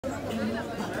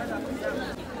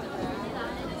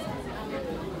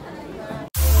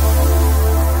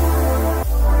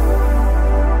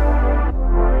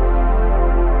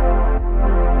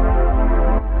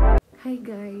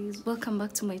welcome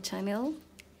back to my channel.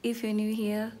 If you're new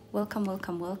here, welcome,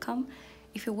 welcome, welcome.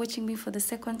 If you're watching me for the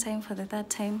second time, for the third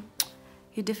time,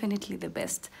 you're definitely the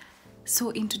best. So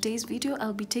in today's video,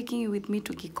 I'll be taking you with me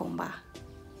to Gikomba.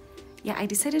 Yeah, I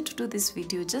decided to do this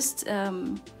video just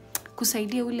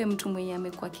kusaidia ule mtu mwenye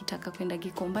amekuwa akitaka kwenda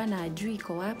Gikomba na ajui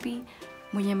iko wapi,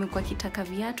 mwenye amekuwa akitaka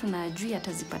viatu na ajui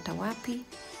atazipata wapi.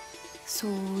 So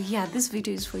yeah, this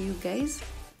video is for you guys.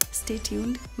 Stay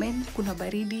tuned. Men, kuna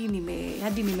baridi,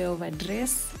 hadi nime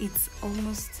overdress. It's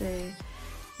almost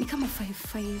ni kama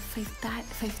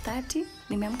 5:30.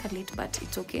 Nimeamka late, but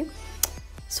it's okay.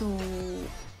 So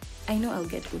I know I'll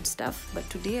get good stuff, but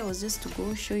today I was just to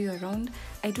go show you around.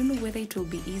 I don't know whether it will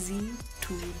be easy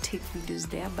to take videos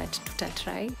there, but to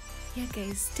try. Yeah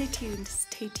guys, stay tuned,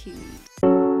 stay tuned.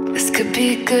 This could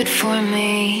be good for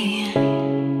me.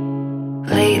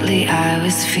 Lately I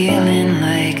was feeling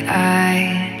like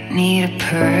I need a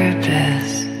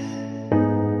purpose,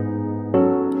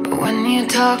 but when you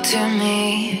talk to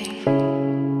me,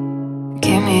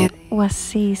 give me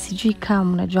wasi sijui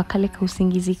kama unajua kale ka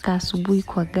usingizi ka asubuhi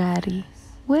kwa gari.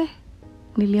 We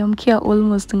niliamkia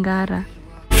almost ngara.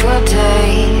 For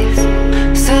days,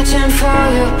 searching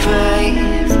for your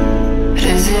praise, but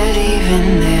is it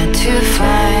even there to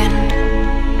find?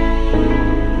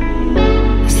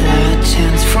 Is there a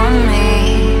chance for me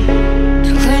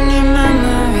to learn your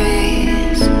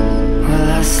memories?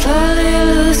 Will I slowly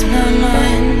lose my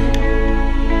mind?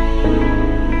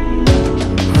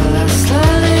 Will I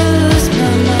slowly lose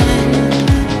my mind?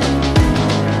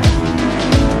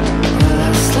 Will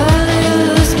I slowly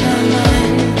lose my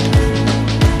mind?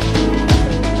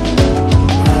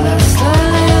 Will I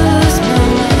slowly lose my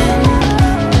mind?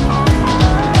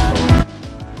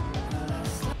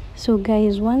 So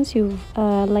guys, once you've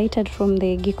alighted from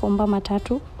the Gikomba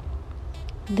matatu,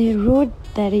 the road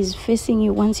that is facing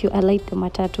you, once you alight the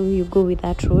matatu, you go with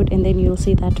that road and then you'll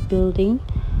see that building.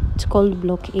 It's called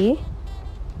Block A.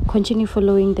 Continue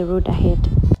following the road ahead.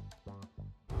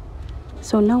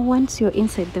 So now once you're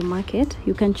inside the market,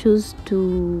 you can choose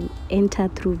to enter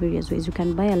through various ways. You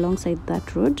can buy alongside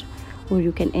that road, or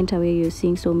you can enter where you're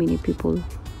seeing so many people.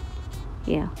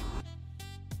 Yeah.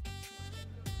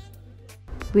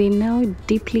 We're now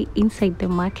deeply inside the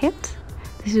market.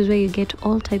 This is where you get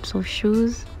all types of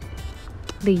shoes,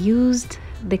 the used,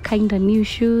 the kind of new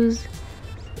shoes.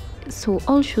 So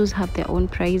all shoes have their own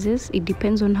prices. It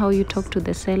depends on how you talk to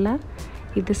the seller.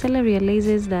 If the seller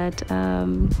realizes that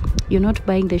you're not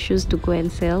buying the shoes to go and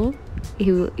sell,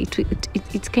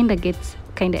 it kind of gets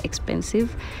kind of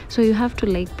expensive. So you have to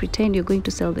like pretend you're going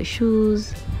to sell the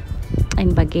shoes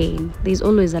and bargain. There's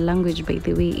always a language, by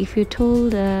the way. If you're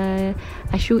told a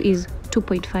shoe is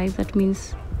 2.5, that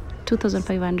means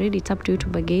 2,500. It's up to you to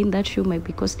bargain. That shoe might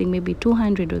be costing maybe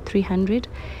 200 or 300.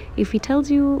 If he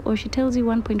tells you or she tells you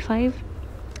 1.5,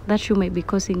 that shoe might be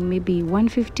costing maybe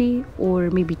 150 or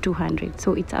maybe 200.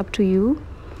 So it's up to you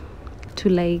to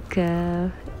like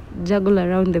juggle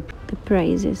around the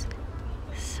prices.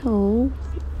 So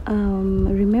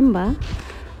remember,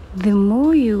 the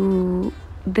more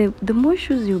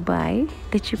shoes you buy,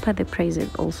 the cheaper the prices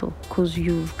also, because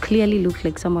you clearly look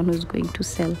like someone who's going to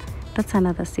sell. That's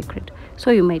another secret.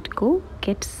 So you might go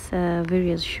get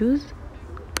various shoes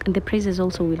and the prices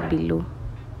also will be low.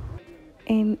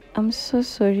 And I'm so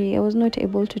sorry I was not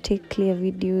able to take clear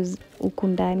videos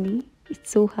ukundani.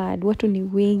 It's so hard. Watu ni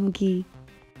wengi.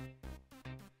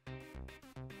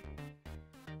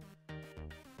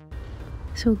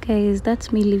 So guys,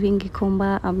 that's me leaving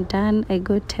Gikomba. I'm done. I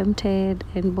got tempted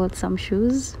and bought some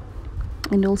shoes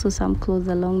and also some clothes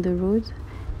along the road.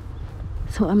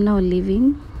 So I'm now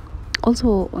leaving.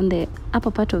 Also on the upper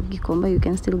part of Gikomba, you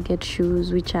can still get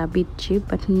shoes which are a bit cheap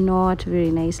but not very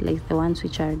nice like the ones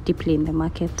which are deeply in the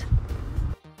market.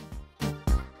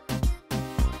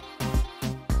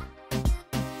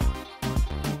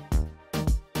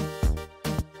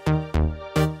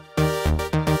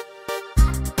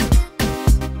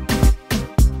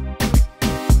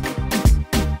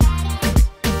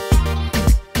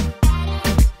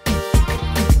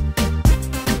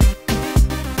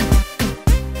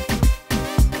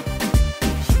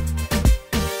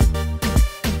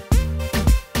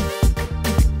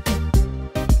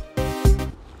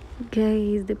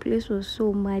 Guys, the place was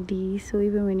so muddy, so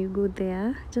even when you go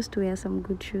there, just wear some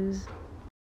good shoes.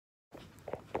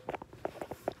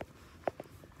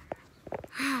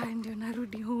 Ndio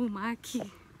narudi home aki.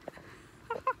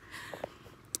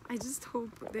 I just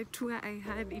hope the tour I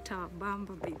had it our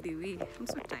bamba, by the way. I'm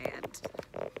so tired.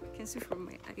 You can see from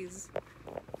my eyes.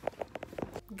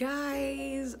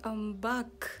 Guys, I'm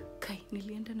back. Kai,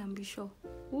 nilienda na mbisho.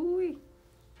 Ui.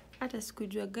 Hata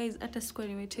sikujua guys, hata sikuwa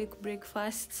nime take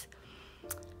breakfast.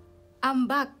 I'm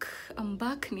back.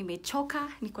 Nimechoka,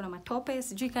 niko na matope,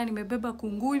 sijui kama nimebeba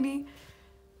kunguni.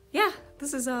 Yeah,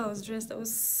 this is how I was dressed. I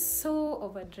was so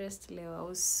overdressed, Leo. I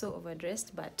was so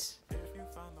overdressed, but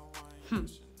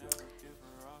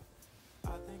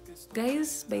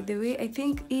guys, by the way, I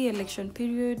think election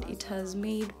period, it has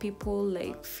made people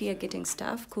like fear getting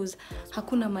stuff because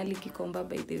hakuna mali Gikomba.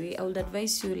 By the way, I would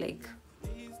advise you, like,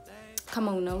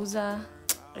 kama unauza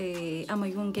ama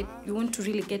you want to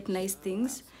really get nice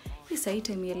things, this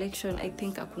item election, I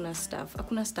think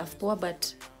hakuna stuff poa,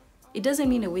 but it doesn't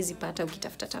mean hauwezi pata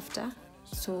ukitafuta.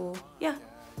 So yeah,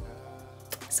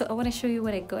 so I want to show you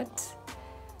what I got.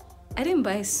 I didn't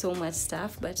buy so much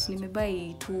stuff, but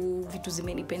nimebuy tu vitu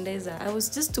zimenipendeza. I was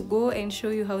just to go and show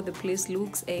you how the place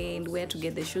looks and where to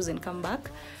get the shoes and come back.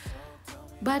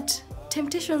 But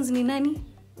temptations ni nani?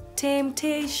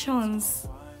 Temptations.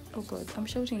 Oh god, I'm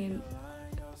shouting in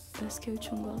nasikia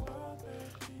uchungu hapa.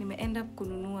 Nime-end up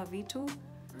kununua vitu.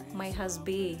 My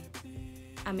husband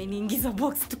ameniingiza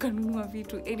box tukanunua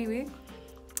vitu. Anyway,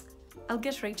 I'll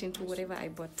get right into whatever I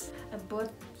bought. I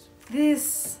bought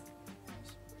this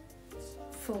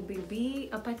for baby.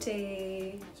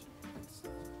 Apate,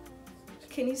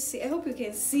 can you see? I hope you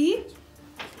can see.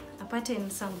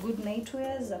 Apate some good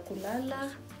nightwear za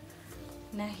kulala.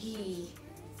 Na hii.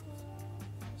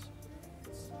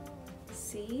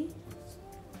 See?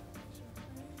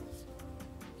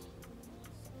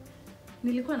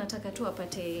 Nilikuwa nataka tu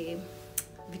apate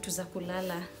vitu za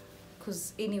kulala,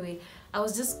 because anyway, I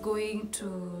was just going to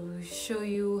show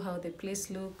you how the place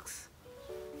looks.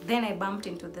 Then I bumped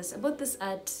into this. I bought this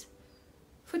at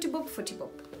 40 bob.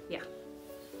 Yeah.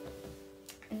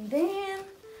 And then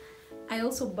I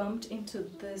also bumped into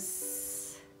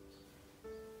this.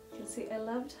 You can see I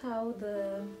loved how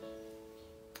the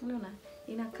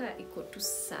inakaa iko tu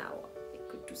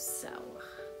sawa.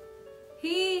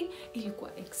 Hii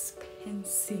ilikuwa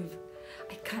expensive.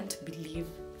 I can't believe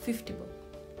 50 bob.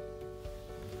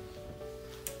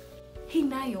 Hii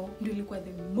nayo ndio ilikuwa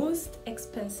the most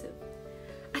expensive.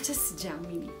 Acha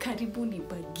sijamini. Karibuni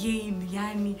bargain,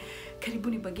 yani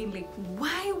karibuni bargain. Like,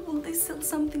 why will they sell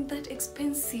something that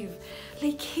expensive?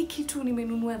 Like, hii kitu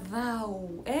nimenunua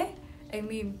thou, I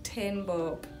mean 10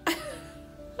 bob.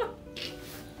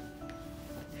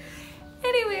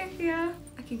 Anyway, yeah,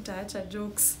 akitaacha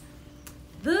jokes.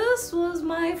 This was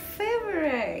my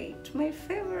favorite, guys,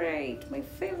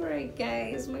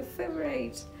 my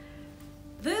favorite.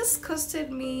 This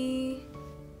costed me,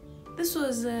 this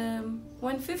was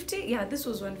 150. Yeah, this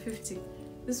was 150.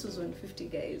 This was 150,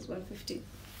 guys, 150.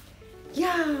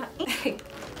 Yeah.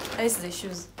 These are the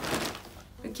shoes.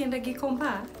 Ukienda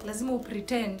Gikomba, lazima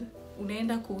upretend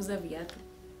unaenda kuuza viatu.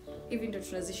 Hivi ndio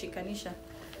tunazishikanisha.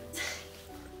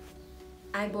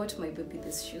 I bought my baby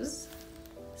these shoes.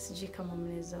 Sijui kama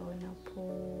mnaweza ona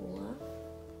poa.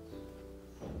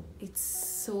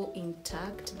 It's so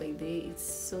intact, by the way.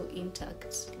 It's so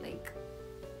intact, like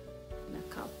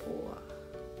nakaa poa.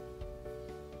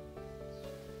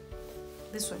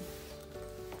 This one,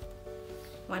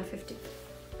 150.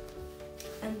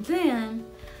 And then,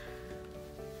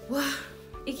 wow,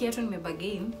 iki yetu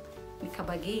nimebagain,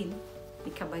 nikabagain.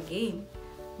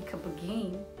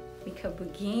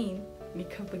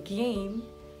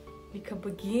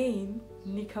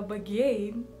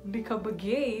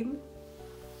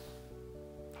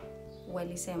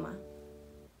 Walisema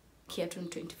kiatu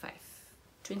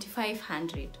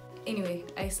 2500. Anyway,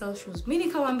 I sell shoes. Mimi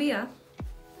nikawambia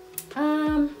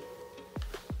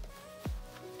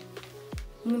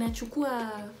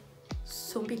mnachukua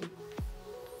so mbili.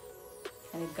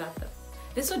 And I got them.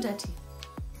 They're so dirty.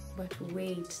 But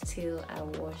wait till I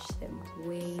wash them. Guys.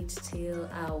 Wait till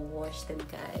I wash them.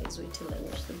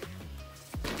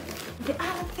 The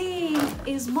other thing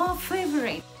is my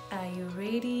favorite. Are you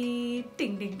ready?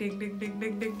 Ding, ding, ding, ding, ding,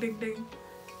 ding, ding, ding, ding.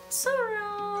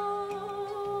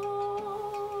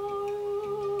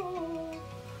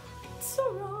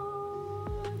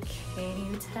 Can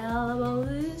you tell about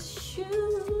this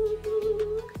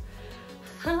shoe?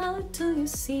 How do you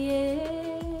see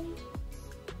it?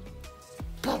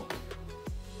 Pop.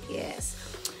 Yes.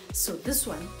 So this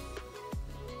one,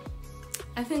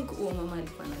 I think mama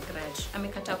alikuwa na grudge.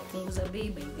 Amekataa kupunguza bei,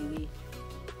 by the way.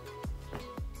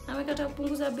 Amekataa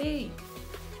kupunguza bei.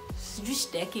 Sijui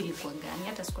shida yake ilikuwa gani,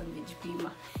 hata sikuwa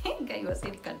nimejipima. Guy was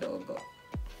in kadogo.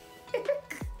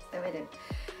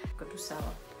 Kwa tu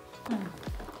sawa.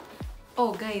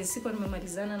 Oh guys, sikuwa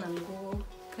nimemalizana na nguo.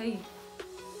 Kai,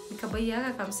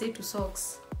 nikabayaka kamse tu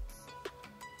socks.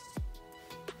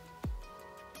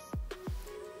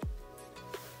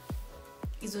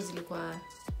 Hizo zilikuwa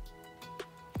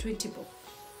 20 bob.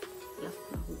 Alafu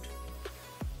kuna hood.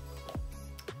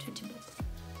 20 bob.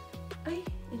 right?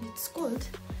 And it's cold.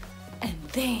 And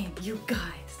then you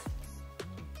guys,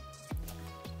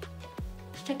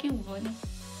 check your one.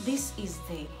 This is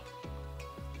the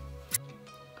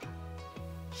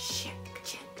check,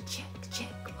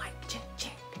 mic check, mic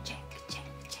check.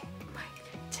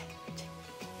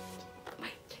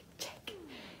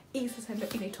 Hii sasa ndio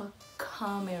inaitwa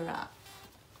camera.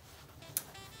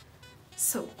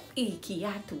 So hii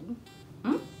kiatu,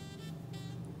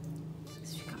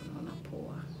 sijui kama unaona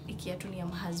poa. Hii kiatu ni ya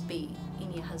Mhazbei, hii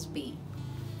ni ya Hazbei.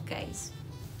 Guys,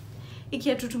 hii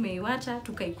kiatu tumeiwacha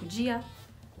tukaikujia.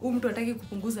 Huyu mtu hataki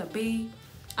kupunguza bei.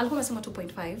 Alikuwa amesema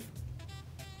 2.5.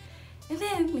 And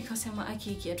then nikasema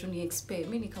aki kiatu ni expe.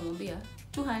 Mimi nikamwambia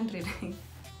 200.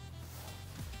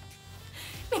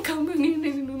 Nikamwambia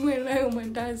niende ninunue nayo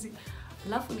mandazi.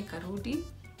 Alafu nikarudi.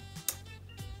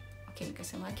 Okay,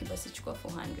 nikasema aki basi chukua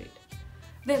 400.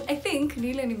 Then I think ni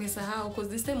ile nimesahau because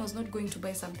this time I was not going to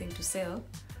buy something to sell.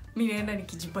 Mimi naenda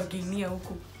nikijibagenia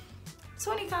huku.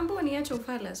 So nikaambiwa niache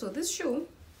ufala. So this shoe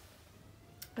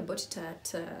I bought it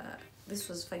at this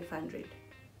was 500.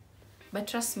 But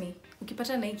trust me,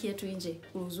 ukipata na hiki kiatu nje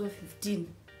uuzwe 15.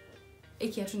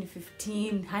 Hiki kiatu ni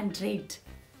 1500.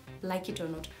 Like it or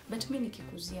not. But mimi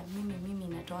nikikuzia, mimi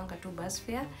natoanga tu bus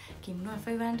fare, kinunua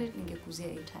 500 ningekuzia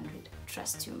 800.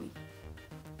 Trust you me.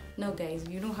 Now guys,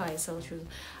 you know how I sell shoes.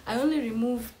 I only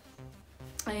remove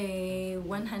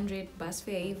 100 bus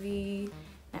fare hivi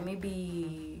na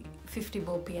maybe 50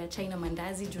 bob ya China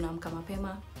mandazi junamka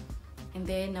mapema. And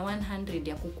then na 100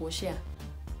 ya kukuoshea.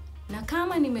 Na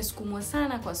kama nimesukumwa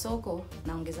sana kwa soko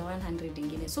naongeza 100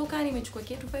 ingine. So kama nimechukua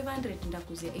kitu 500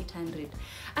 nitakuzia 800.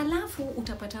 Alafu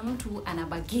utapata mtu ana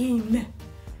bargain.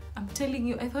 I'm telling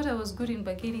you, I thought I was good in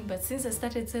bargaining, but since I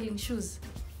started selling shoes,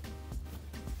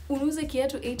 unauza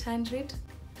kiatu 800,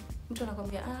 mtu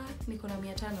anakuambia niko na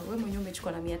 500, wewe mwenyewe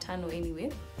umechukua na 500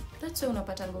 anyway. That's why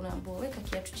unapata unaambiwa weka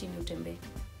kiatu chini utembee.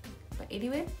 But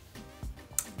anyway,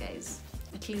 guys,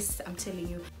 at least I'm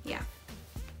telling you, yeah,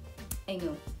 I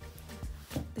know.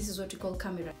 This is what we call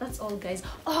camera. That's all, guys.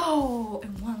 Oh,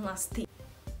 and one last thing.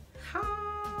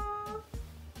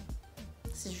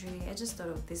 This is really, I just thought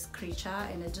of this creature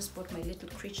and I just bought my little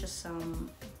creature some.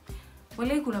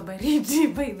 Wale kuna baridi,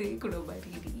 by the way, kuna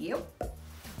baridi. Yep.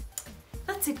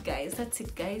 That's it, guys. That's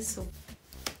it, guys. So,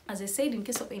 as I said, in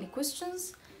case of any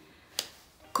questions,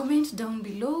 comment down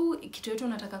below. Kitu yote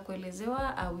unataka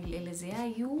kuelezewa, I will elezea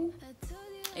you.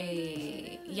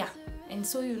 Yeah. And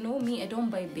so you know me, I don't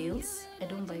buy bills. I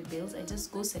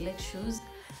just go select shoes.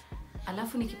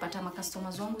 Alafu nikipata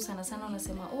customers wangu sana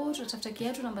wanasema tunatafuta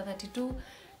kiatu namba 32,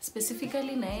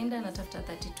 specifically naenda natafuta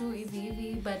 32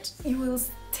 hivi, but you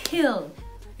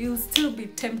will still be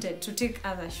tempted to take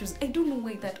other shoes. I don't know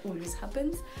why that always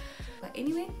happens. But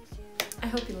anyway, I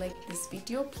hope you liked this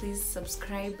video. Please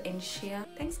subscribe and share.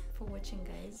 Thanks for watching,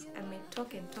 guys. I may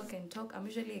talk and talk. I'm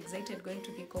usually excited going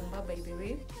to Gikomba, by the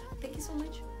way. Thank you so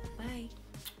much. Bye.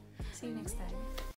 See you next time.